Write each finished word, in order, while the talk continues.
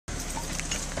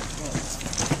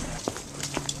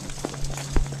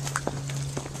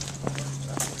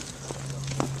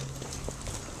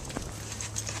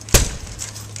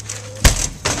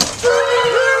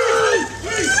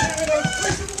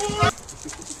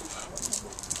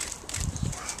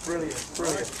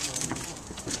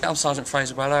I'm Sergeant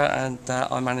Fraser Weller, and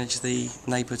I manage the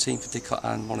neighbourhood team for Didcot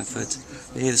and Wallingford.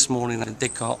 We're here this morning in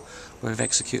Didcot, where we've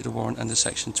executed a warrant under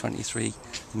Section 23,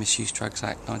 the Misuse Drugs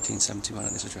Act 1971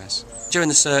 at this address. During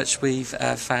the search, we've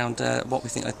found what we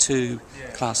think are 2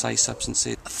 Class A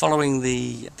substances. Following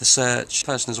the search, the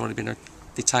person has already been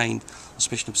detained on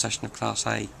suspicion of possession of Class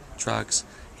A drugs.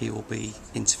 He will be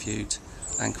interviewed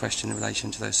and questioned in relation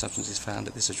to those substances found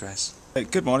at this address.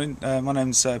 Good morning, my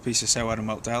name's PCSO Adam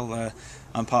Whelpdale.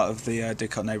 I'm part of the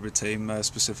Didcot Neighbourhood team,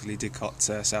 specifically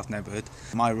Didcot South Neighbourhood.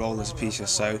 My role as a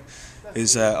PCSO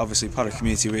is obviously part of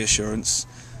community reassurance,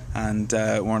 and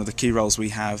one of the key roles we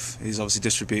have is obviously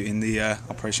distributing the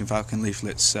Operation Falcon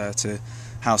leaflets to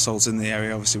households in the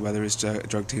area, obviously where there is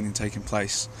drug dealing taking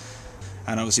place,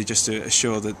 and obviously just to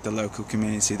assure that the local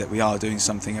community that we are doing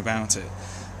something about it.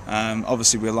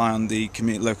 Obviously we rely on the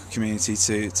local community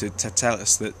to tell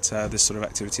us that this sort of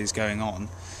activity is going on.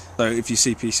 So if you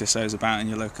see PCSOs about in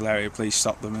your local area, please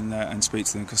stop them and speak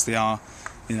to them, because they are,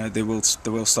 they will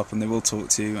stop and they will talk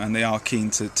to you, and they are keen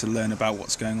to learn about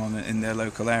what's going on in their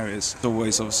local areas. As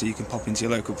always, obviously you can pop into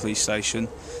your local police station,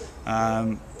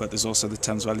 but there's also the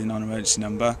Thames Valley non-emergency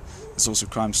number. There's also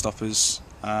Crime Stoppers.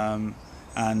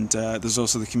 And there's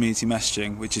also the community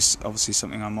messaging, which is obviously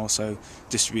something I'm also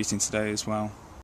distributing today as well.